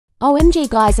OMG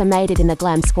guys, I made it in the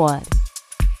glam squad.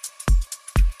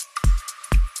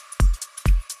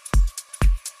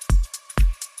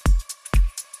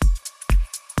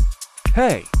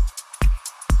 Hey.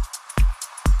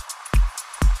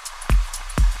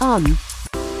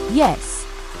 Yes.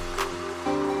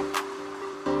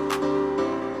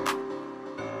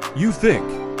 You think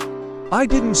I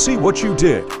didn't see what you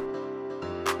did?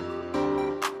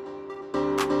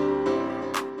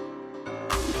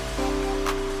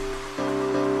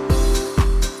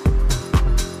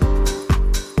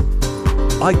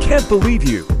 I can't believe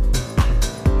you.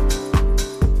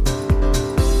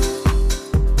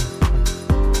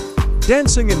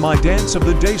 Dancing in my dance of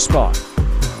the day spot.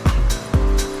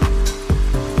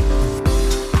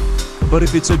 But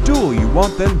if it's a duel you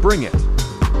want, then bring it.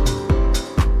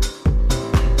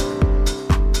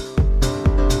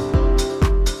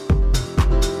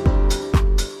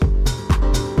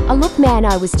 Oh look man,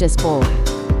 I was just bored.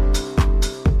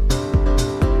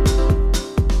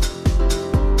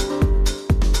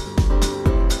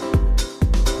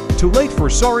 Too late for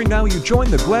sorry, now you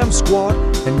join the glam squad,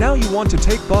 and now you want to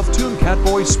take Buff Toon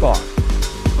Catboy's spot.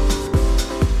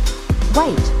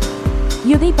 Wait.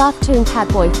 You the Buff Toon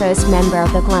Catboy, first member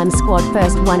of the glam squad,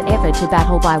 first one ever to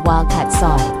battle by Wildcat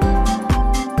side.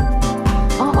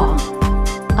 Oh,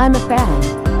 I'm a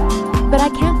fan. But I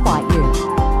can't fight you.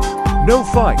 No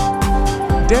fight.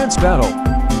 Dance battle.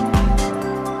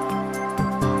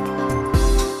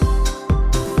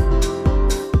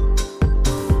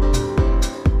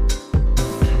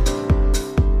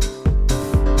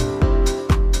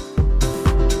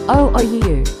 Oh, are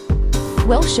you?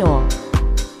 Well, sure.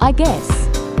 I guess.